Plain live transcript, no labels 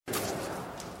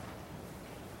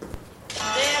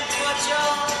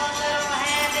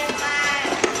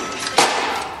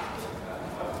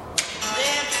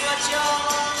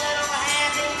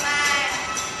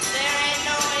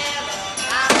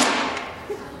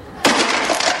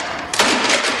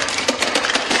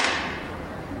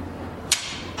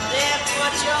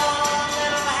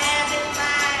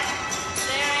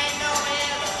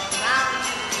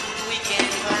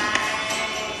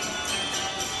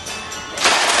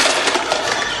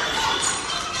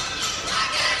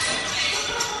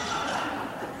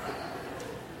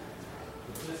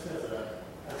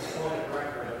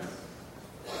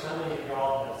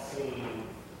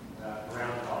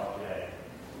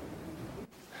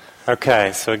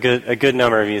Okay, so a good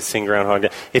number of you seen Groundhog Day.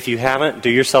 If you haven't,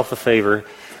 do yourself a favor.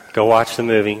 Go watch the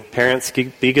movie. Parents,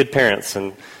 be good parents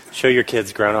and show your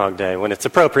kids Groundhog Day when it's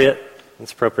appropriate.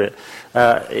 It's appropriate.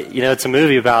 It's a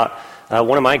movie about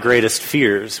one of my greatest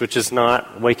fears, which is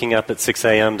not waking up at 6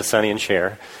 a.m. to Sonny and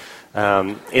Cher.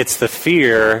 It's the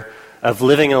fear of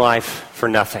living a life for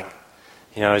nothing.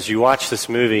 You know, as you watch this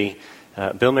movie,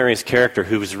 Bill Murray's character,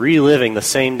 who was reliving the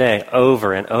same day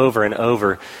over and over and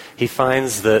over, he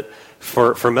finds that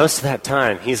for most of that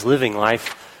time, he's living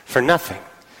life for nothing.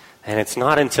 And it's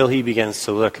not until he begins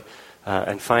to look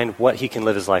and find what he can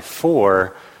live his life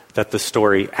for that the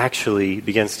story actually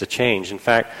begins to change. In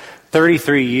fact,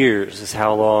 33 years is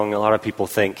how long a lot of people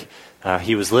think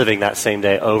he was living that same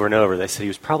day over and over. They said he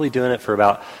was probably doing it for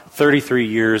about 33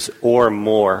 years or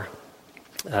more,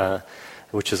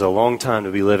 which is a long time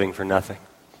to be living for nothing.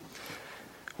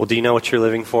 Well, do you know what you're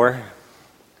living for?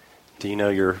 Do you know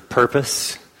your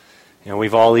purpose? You know,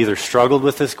 we've all either struggled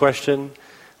with this question,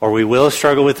 or we will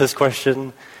struggle with this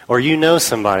question, or you know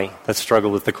somebody that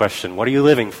struggled with the question, what are you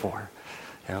living for?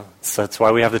 You know, so that's why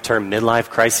we have the term midlife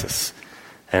crisis.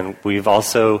 And we've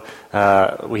also,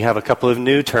 we have a couple of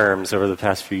new terms over the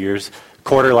past few years,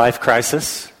 quarter life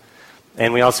crisis,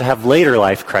 and we also have later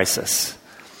life crisis.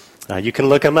 You can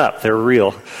look them up, they're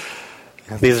real.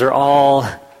 These are all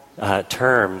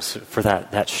terms for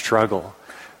that struggle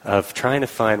of trying to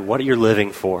find what you're living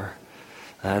for.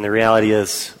 And the reality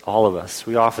is, all of us,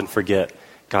 we often forget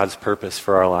God's purpose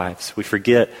for our lives. We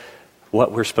forget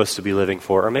what we're supposed to be living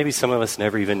for, or maybe some of us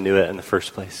never even knew it in the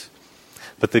first place.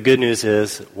 But the good news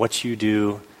is, what you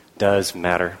do does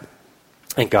matter.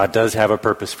 And God does have a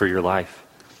purpose for your life.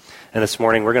 And this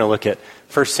morning we're going to look at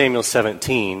 1 Samuel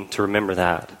 17 to remember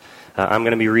that. I'm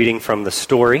going to be reading from the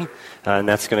story, and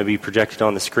that's going to be projected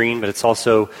on the screen, but it's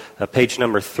also page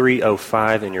number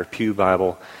 305 in your pew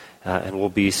Bible, and we'll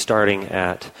be starting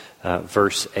at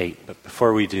verse 8. But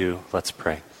before we do, let's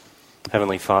pray.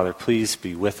 Heavenly Father, please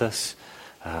be with us.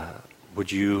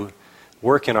 Would you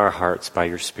work in our hearts by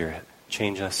your Spirit?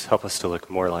 Change us, help us to look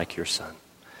more like your Son.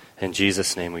 In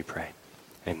Jesus' name we pray.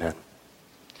 Amen.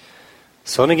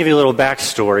 So let me give you a little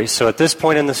backstory. So at this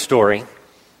point in the story,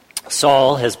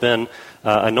 Saul has been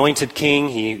anointed king.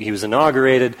 He was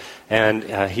inaugurated,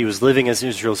 and he was living as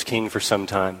Israel's king for some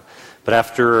time. But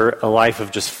after a life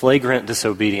of just flagrant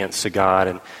disobedience to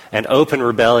God and open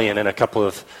rebellion in a couple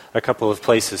of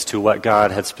places to what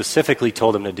God had specifically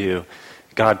told him to do,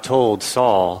 God told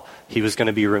Saul he was going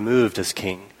to be removed as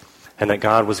king, and that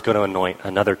God was going to anoint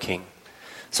another king.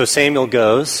 So Samuel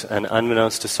goes, and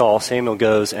unbeknownst to Saul, Samuel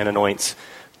goes and anoints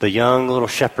the young little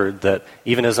shepherd that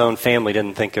even his own family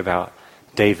didn't think about,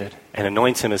 David, and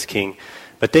anoints him as king.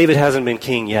 But David hasn't been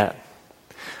king yet.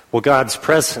 Well, God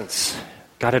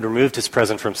had removed his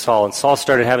presence from Saul, and Saul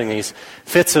started having these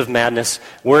fits of madness.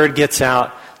 Word gets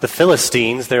out, the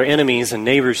Philistines, their enemies and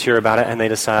neighbors, hear about it, and they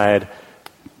decide,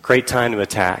 great time to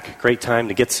attack, great time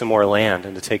to get some more land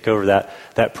and to take over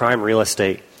that prime real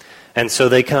estate. And so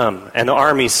they come, and the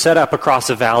armies set up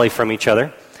across a valley from each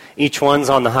other. Each one's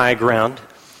on the high ground,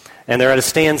 and they're at a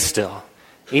standstill,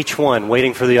 each one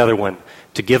waiting for the other one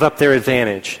to give up their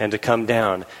advantage and to come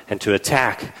down and to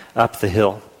attack up the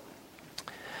hill.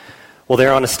 Well,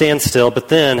 they're on a standstill, but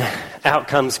then out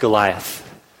comes Goliath,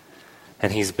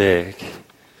 and he's big.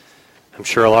 I'm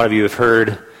sure a lot of you have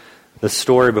heard the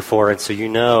story before, and so you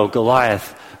know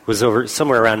Goliath was over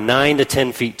somewhere around 9 to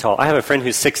 10 feet tall. I have a friend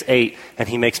who's 6'8", and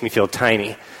he makes me feel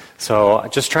tiny. So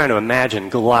just trying to imagine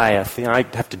Goliath. You know,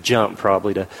 I'd have to jump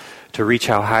probably to reach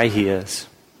how high he is.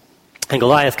 And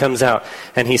Goliath comes out,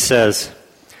 and he says,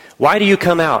 "Why do you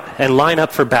come out and line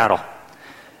up for battle?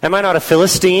 Am I not a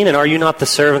Philistine, and are you not the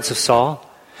servants of Saul?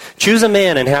 Choose a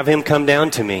man and have him come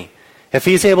down to me. If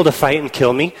he is able to fight and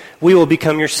kill me, we will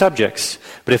become your subjects.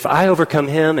 But if I overcome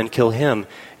him and kill him,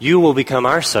 you will become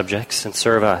our subjects and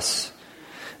serve us."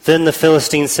 Then the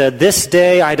Philistine said, "This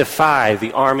day I defy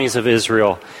the armies of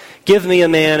Israel. Give me a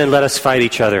man and let us fight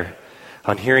each other."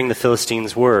 On hearing the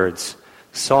Philistine's words,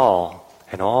 Saul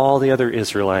and all the other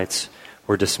Israelites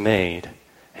were dismayed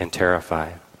and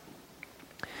terrified.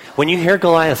 When you hear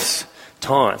Goliath's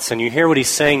taunts and you hear what he's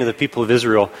saying to the people of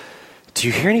Israel, do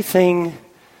you hear anything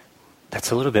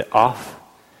that's a little bit off?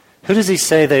 Who does he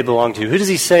say they belong to? Who does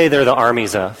he say they're the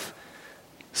armies of?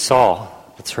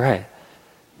 Saul. That's right.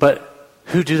 But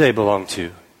who do they belong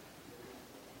to?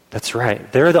 That's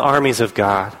right. They're the armies of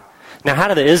God. Now, how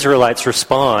do the Israelites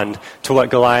respond to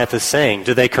what Goliath is saying?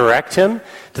 Do they correct him?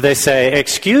 Do they say,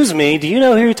 "Excuse me, do you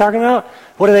know who you're talking about?"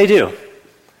 What do?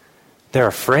 They're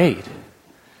afraid.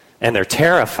 And they're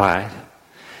terrified.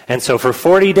 And so for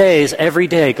 40 days, every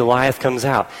day, Goliath comes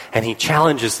out and he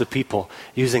challenges the people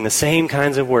using the same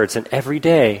kinds of words. And every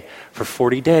day, for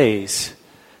 40 days,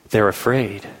 they're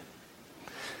afraid.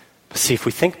 But see, if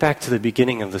we think back to the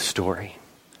beginning of the story,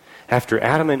 after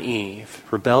Adam and Eve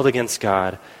rebelled against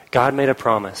God, God made a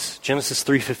promise. Genesis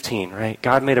 3:15, right?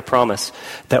 God made a promise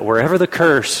that wherever the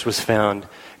curse was found,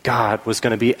 God was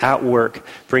going to be at work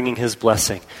bringing his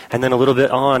blessing. And then a little bit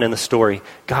on in the story,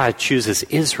 God chooses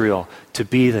Israel to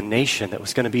be the nation that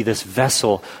was going to be this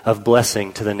vessel of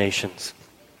blessing to the nations.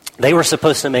 They were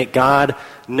supposed to make God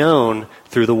known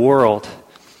through the world.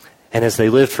 And as they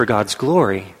lived for God's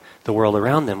glory, the world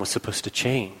around them was supposed to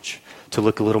change, to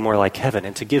look a little more like heaven,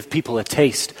 and to give people a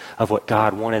taste of what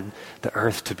God wanted the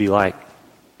earth to be like.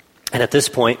 And at this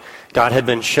point, God had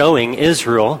been showing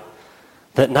Israel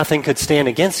that nothing could stand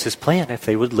against his plan if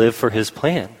they would live for his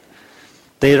plan.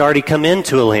 They had already come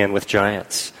into a land with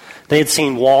giants. They had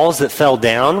seen walls that fell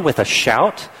down with a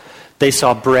shout. They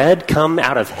saw bread come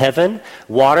out of heaven,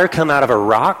 water come out of a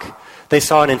rock. They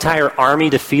saw an entire army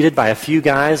defeated by a few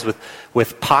guys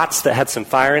with pots that had some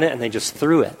fire in it, and they just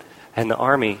threw it. And the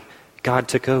army, God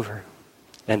took over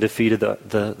and defeated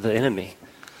the enemy.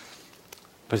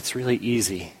 But it's really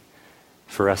easy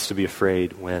for us to be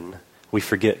afraid when we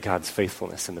forget God's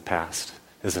faithfulness in the past,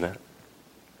 isn't it?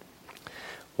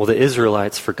 Well, the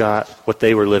Israelites forgot what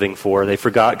they were living for. They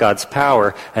forgot God's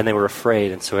power, and they were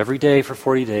afraid. And so every day for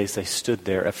 40 days, they stood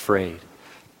there afraid.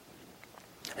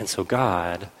 And so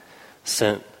God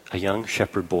sent a young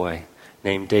shepherd boy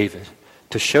named David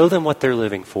to show them what they're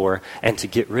living for and to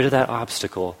get rid of that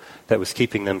obstacle that was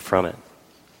keeping them from it.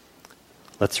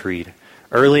 Let's read.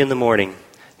 Early in the morning,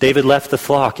 David left the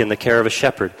flock in the care of a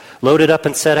shepherd, loaded up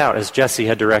and set out as Jesse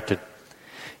had directed.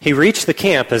 He reached the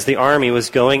camp as the army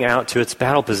was going out to its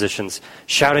battle positions,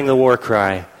 shouting the war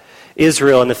cry.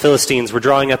 Israel and the Philistines were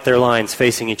drawing up their lines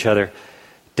facing each other.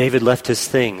 David left his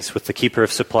things with the keeper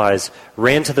of supplies,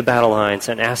 ran to the battle lines,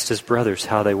 and asked his brothers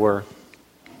how they were.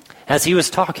 As he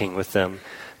was talking with them,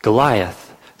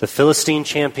 Goliath, the Philistine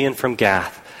champion from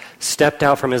Gath, stepped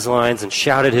out from his lines and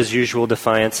shouted his usual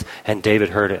defiance, and David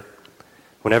heard it.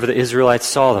 Whenever the Israelites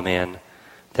saw the man,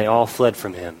 they all fled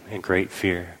from him in great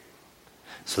fear.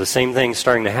 So the same thing's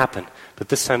starting to happen, but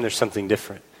this time there's something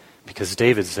different, because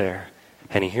David's there,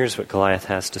 and he hears what Goliath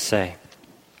has to say.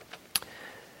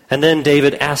 And then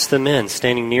David asked the men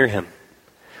standing near him,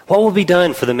 "What will be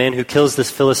done for the man who kills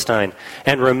this Philistine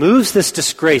and removes this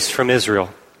disgrace from Israel?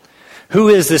 Who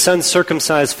is this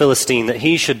uncircumcised Philistine that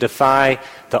he should defy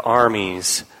the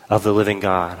armies of the living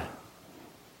God?"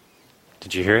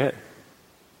 Did you hear it?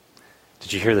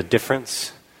 Did you hear the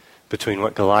difference between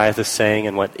what Goliath is saying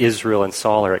and what Israel and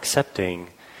Saul are accepting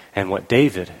and what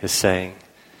David is saying?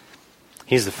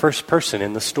 He's the first person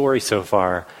in the story so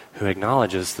far who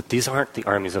acknowledges that these aren't the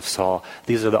armies of Saul.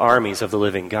 These are the armies of the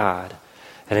living God.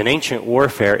 And in ancient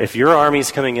warfare, if your army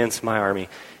is coming against my army,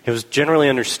 it was generally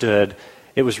understood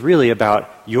it was really about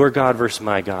your God versus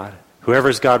my God.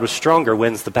 Whoever's God was stronger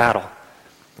wins the battle.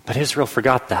 But Israel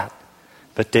forgot that.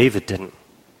 But David didn't.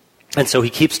 And so he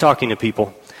keeps talking to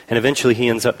people, and eventually he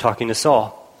ends up talking to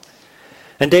Saul.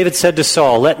 And David said to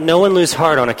Saul, "Let no one lose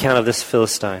heart on account of this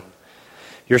Philistine.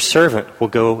 Your servant will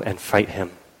go and fight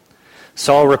him."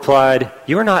 Saul replied,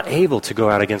 "You are not able to go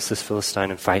out against this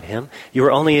Philistine and fight him. You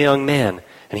are only a young man,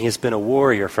 and he has been a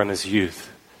warrior from his youth."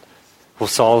 Well,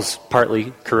 Saul's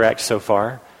partly correct so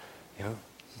far.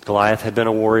 Goliath had been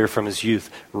a warrior from his youth,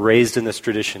 raised in this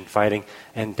tradition, fighting,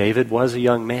 and David was a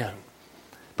young man.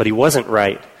 But he wasn't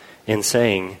right in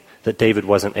saying that David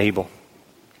wasn't able.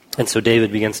 And so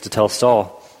David begins to tell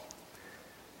Saul,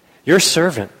 "Your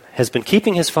servant has been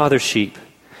keeping his father's sheep.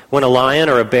 When a lion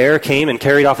or a bear came and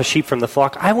carried off a sheep from the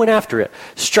flock, I went after it,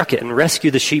 struck it, and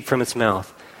rescued the sheep from its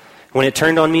mouth. When it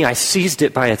turned on me, I seized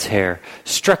it by its hair,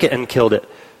 struck it, and killed it.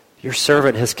 Your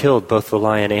servant has killed both the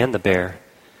lion and the bear.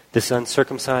 This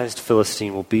uncircumcised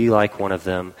Philistine will be like one of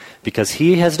them, because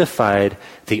he has defied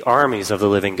the armies of the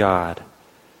living God.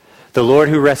 The Lord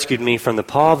who rescued me from the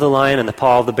paw of the lion and the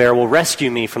paw of the bear will rescue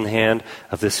me from the hand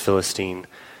of this Philistine."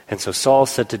 And so Saul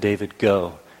said to David,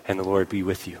 "Go, and the Lord be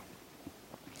with you."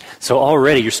 So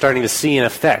already you're starting to see an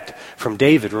effect from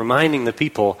David reminding the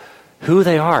people who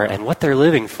they are and what they're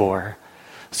living for.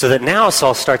 So that now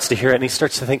Saul starts to hear it and he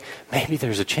starts to think, maybe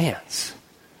there's a chance.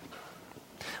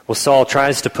 Well, Saul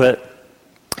tries to put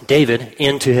David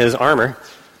into his armor.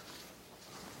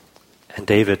 And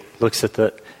David looks at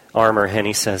the armor and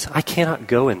he says, "I cannot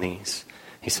go in these,"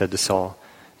 he said to Saul,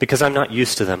 "because I'm not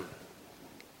used to them."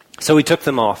 So he took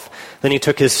them off. Then he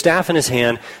took his staff in his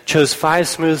hand, chose 5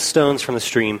 smooth stones from the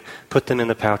stream, put them in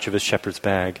the pouch of his shepherd's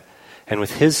bag, and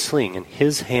with his sling in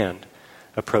his hand,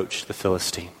 approached the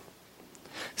Philistine.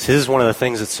 See, this is one of the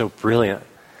things that's so brilliant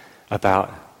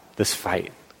about this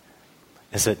fight,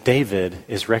 is that David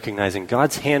is recognizing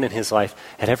God's hand in his life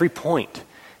at every point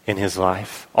in his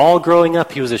life. All growing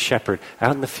up, he was a shepherd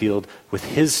out in the field with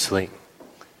his sling.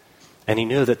 And he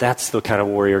knew that that's the kind of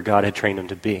warrior God had trained him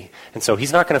to be. And so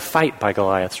he's not going to fight by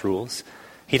Goliath's rules.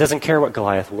 He doesn't care what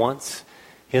Goliath wants.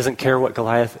 He doesn't care what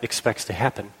Goliath expects to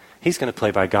happen. He's going to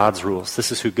play by God's rules.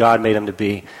 This is who God made him to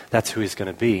be. That's who he's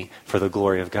going to be for the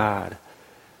glory of God.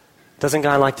 Doesn't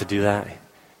God like to do that?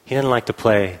 He doesn't like to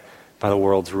play by the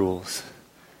world's rules.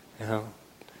 You know,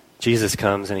 Jesus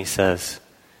comes and he says,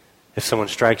 if someone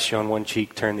strikes you on one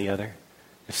cheek, turn the other.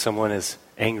 If someone is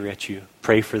angry at you,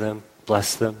 pray for them,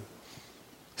 bless them.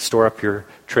 Store up your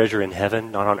treasure in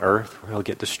heaven, not on earth, where it'll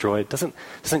get destroyed.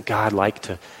 Doesn't God like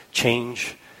to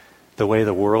change the way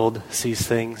the world sees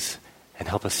things and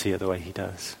help us see it the way he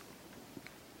does?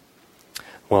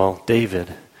 Well,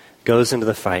 David goes into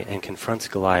the fight and confronts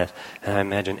Goliath, and I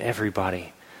imagine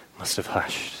everybody must have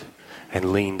hushed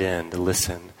and leaned in to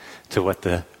listen to what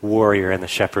the warrior and the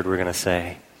shepherd were going to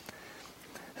say.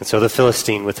 And so the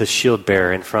Philistine, with his shield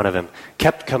bearer in front of him,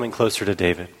 kept coming closer to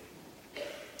David.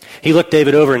 He looked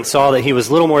David over and saw that he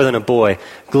was little more than a boy,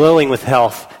 glowing with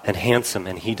health and handsome,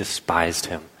 and he despised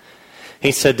him.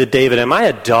 He said to David, "Am I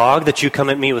a dog that you come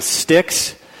at me with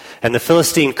sticks?" And the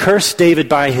Philistine cursed David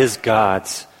by his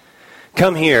gods.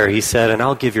 "Come here," he said, "and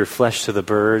I'll give your flesh to the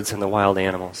birds and the wild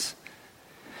animals."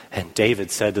 And David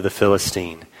said to the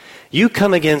Philistine, "You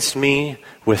come against me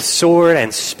with sword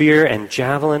and spear and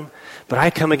javelin, but I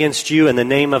come against you in the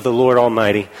name of the Lord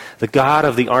Almighty, the God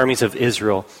of the armies of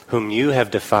Israel, whom you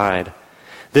have defied.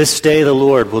 This day the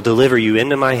Lord will deliver you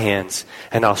into my hands,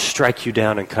 and I'll strike you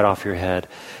down and cut off your head.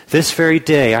 This very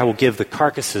day I will give the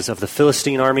carcasses of the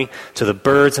Philistine army to the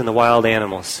birds and the wild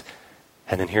animals."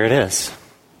 And then here it is.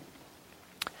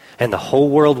 "And the whole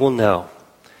world will know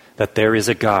that there is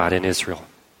a God in Israel.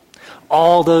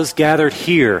 All those gathered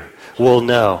here will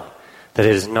know that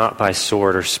it is not by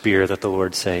sword or spear that the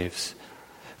Lord saves.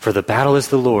 For the battle is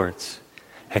the Lord's,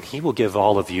 and he will give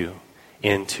all of you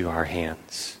into our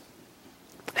hands."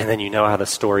 And then you know how the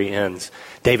story ends.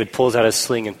 David pulls out his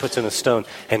sling and puts in a stone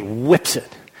and whips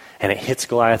it. And it hits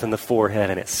Goliath in the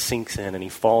forehead and it sinks in and he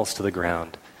falls to the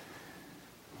ground.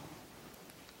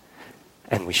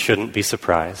 And we shouldn't be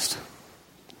surprised.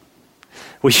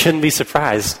 We shouldn't be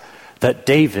surprised that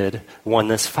David won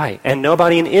this fight. And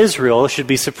nobody in Israel should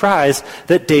be surprised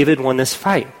that David won this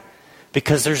fight.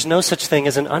 Because there's no such thing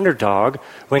as an underdog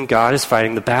when God is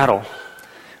fighting the battle.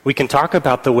 We can talk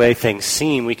about the way things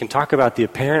seem. We can talk about the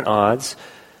apparent odds.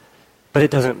 But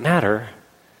it doesn't matter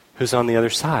who's on the other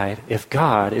side if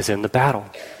God is in the battle.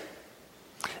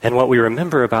 And what we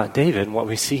remember about David, and what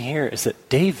we see here, is that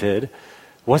David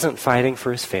wasn't fighting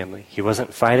for his family. He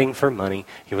wasn't fighting for money.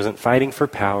 He wasn't fighting for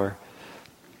power.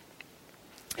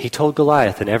 He told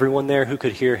Goliath and everyone there who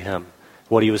could hear him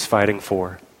what he was fighting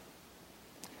for.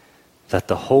 That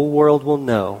the whole world will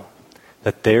know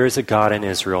that there is a God in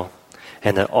Israel,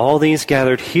 and that all these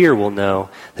gathered here will know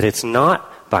that it's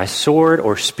not by sword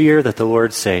or spear that the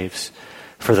Lord saves,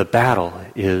 for the battle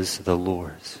is the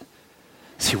Lord's.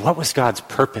 See, what was God's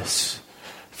purpose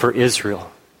for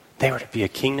Israel? They were to be a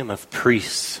kingdom of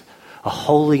priests, a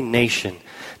holy nation,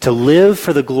 to live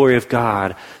for the glory of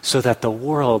God so that the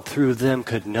world through them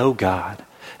could know God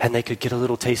and they could get a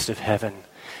little taste of heaven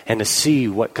and to see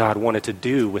what God wanted to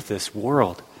do with this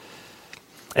world.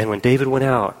 And when David went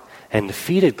out and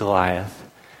defeated Goliath,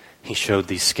 he showed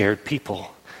these scared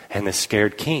people and this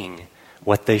scared king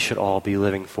what they should all be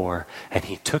living for. And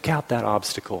he took out that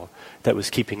obstacle that was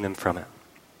keeping them from it.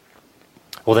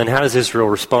 Well, then how does Israel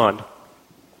respond?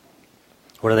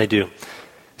 What do? It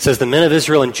says, "The men of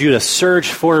Israel and Judah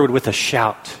surged forward with a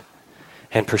shout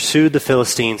and pursued the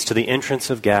Philistines to the entrance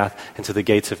of Gath and to the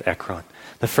gates of Ekron."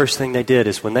 The first thing they did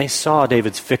is when they saw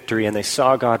David's victory and they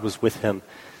saw God was with him,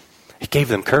 it gave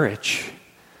them courage.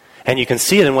 And you can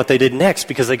see it in what they did next,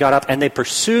 because they got up and they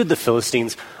pursued the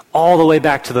Philistines all the way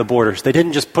back to the borders. They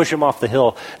didn't just push them off the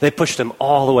hill. They pushed them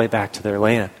all the way back to their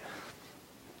land.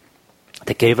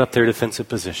 They gave up their defensive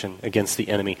position against the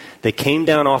enemy. They came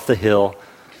down off the hill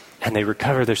and they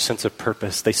recovered their sense of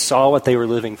purpose. They saw what they were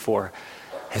living for.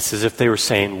 It's as if they were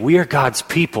saying, "We are God's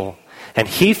people, and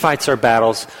he fights our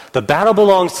battles. The battle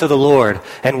belongs to the Lord,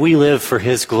 and we live for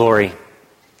his glory."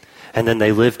 And then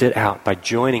they lived it out by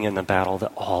joining in the battle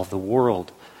that all the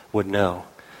world would know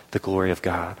the glory of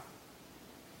God.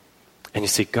 And you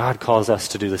see, God calls us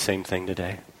to do the same thing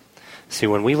today. See,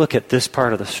 when we look at this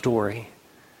part of the story,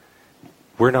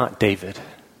 we're not David.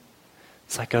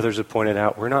 It's like others have pointed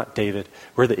out, we're not David.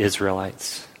 We're the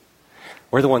Israelites.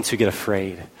 We're the ones who get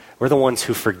afraid. We're the ones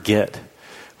who forget.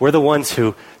 We're the ones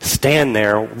who stand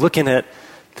there looking at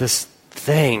this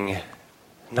thing,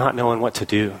 not knowing what to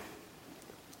do.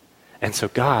 And so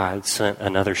God sent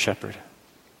another shepherd.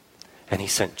 And he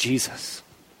sent Jesus,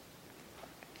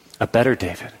 a better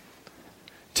David,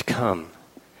 to come.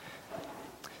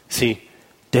 See,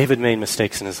 David made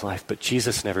mistakes in his life, but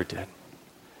Jesus never did.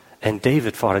 And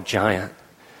David fought a giant,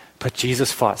 but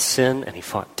Jesus fought sin and he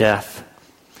fought death.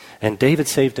 And David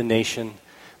saved a nation,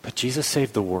 but Jesus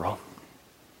saved the world.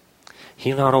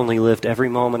 He not only lived every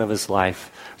moment of his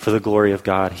life for the glory of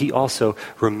God, he also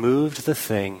removed the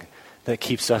thing that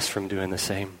keeps us from doing the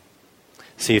same.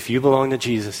 See, if you belong to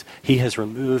Jesus, he has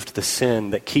removed the sin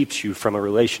that keeps you from a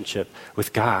relationship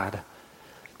with God.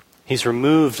 He's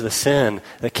removed the sin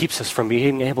that keeps us from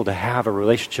being able to have a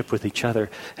relationship with each other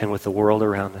and with the world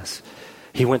around us.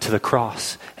 He went to the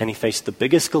cross and he faced the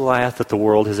biggest Goliath that the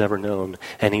world has ever known,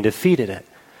 and he defeated it,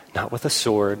 not with a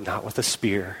sword, not with a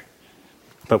spear,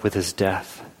 but with his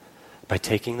death, by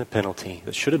taking the penalty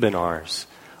that should have been ours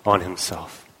on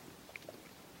himself.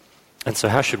 And so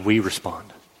how should we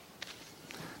respond?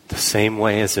 The same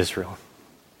way as Israel.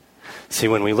 See,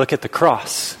 when we look at the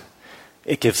cross,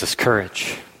 it gives us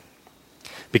courage,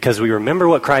 because we remember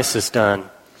what Christ has done,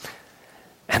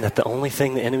 and that the only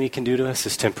thing the enemy can do to us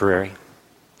is temporary.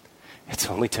 It's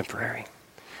only temporary.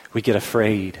 We get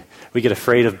afraid. We get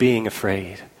afraid of being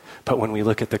afraid. But when we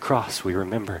look at the cross, we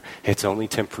remember it's only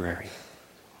temporary.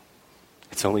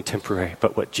 It's only temporary.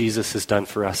 But what Jesus has done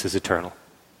for us is eternal.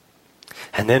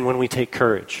 And then when we take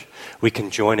courage, we can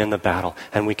join in the battle,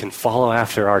 and we can follow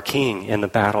after our King in the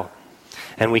battle.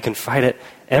 And we can fight it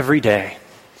every day,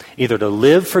 either to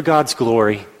live for God's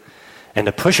glory and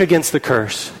to push against the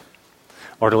curse,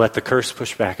 or to let the curse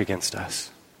push back against us.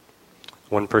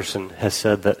 One person has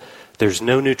said that there's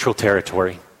no neutral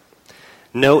territory,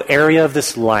 no area of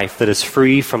this life that is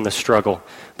free from the struggle.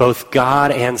 Both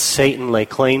God and Satan lay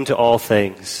claim to all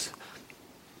things.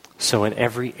 So in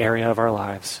every area of our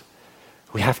lives,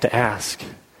 we have to ask,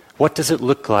 what does it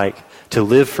look like to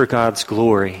live for God's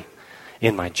glory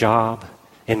in my job,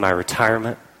 in my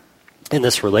retirement, in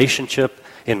this relationship,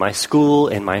 in my school,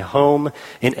 in my home,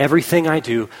 in everything I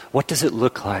do? What does it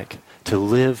look like to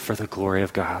live for the glory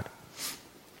of God?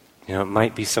 You know, it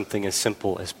might be something as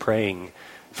simple as praying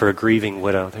for a grieving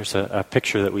widow. There's a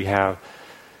picture that we have.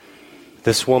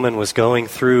 This woman was going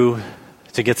through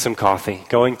to get some coffee,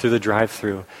 going through the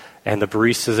drive-thru, and the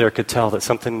baristas there could tell that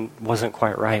something wasn't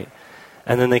quite right.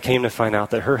 And then they came to find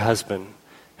out that her husband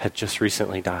had just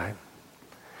recently died.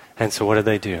 And so what did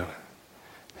they do?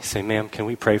 They say, "Ma'am, can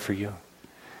we pray for you?"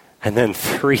 And then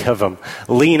 3 of them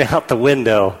lean out the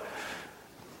window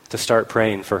to start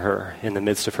praying for her in the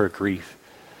midst of her grief.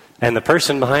 And the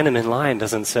person behind them in line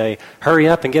doesn't say, "Hurry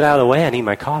up and get out of the way, I need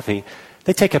my coffee."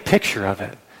 They take a picture of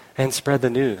it and spread the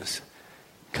news.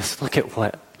 Because look at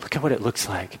what it looks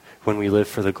like when we live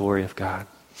for the glory of God.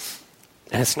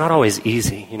 And it's not always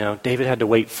easy. You know, David had to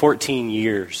wait 14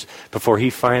 years before he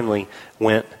finally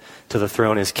went to the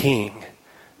throne as king.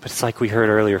 But it's like we heard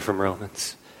earlier from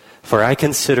Romans. "For I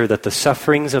consider that the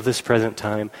sufferings of this present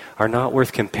time are not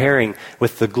worth comparing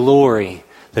with the glory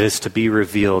that is to be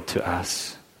revealed to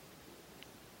us."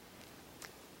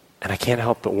 And I can't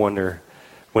help but wonder,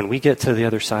 when we get to the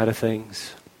other side of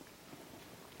things,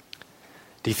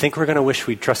 do you think we're going to wish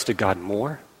we'd trusted God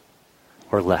more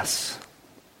or less?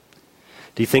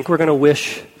 Do you think we're going to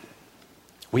wish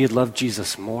we had loved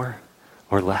Jesus more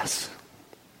or less?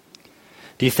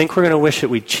 Do you think we're going to wish that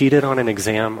we cheated on an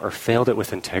exam or failed it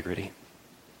with integrity?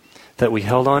 That we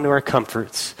held on to our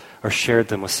comforts or shared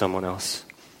them with someone else?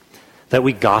 That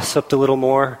we gossiped a little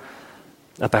more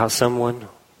about someone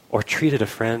or treated a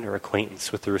friend or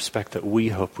acquaintance with the respect that we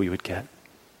hope we would get?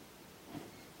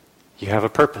 You have a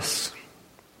purpose: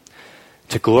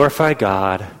 to glorify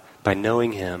God by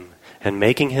knowing Him and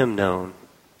making Him known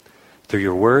through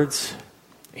your words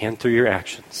and through your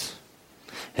actions.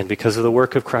 And because of the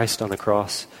work of Christ on the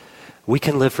cross, we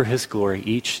can live for His glory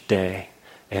each day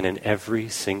and in every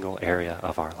single area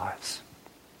of our lives.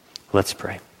 Let's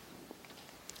pray.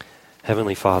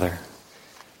 Heavenly Father,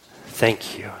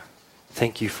 thank you.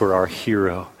 Thank you for our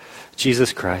hero,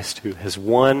 Jesus Christ, who has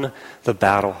won the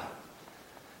battle.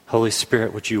 Holy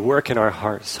Spirit, would you work in our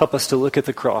hearts? Help us to look at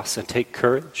the cross and take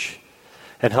courage,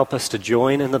 and help us to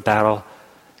join in the battle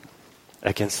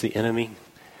against the enemy.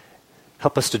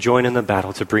 Help us to join in the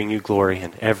battle to bring you glory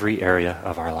in every area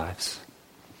of our lives.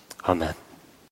 Amen.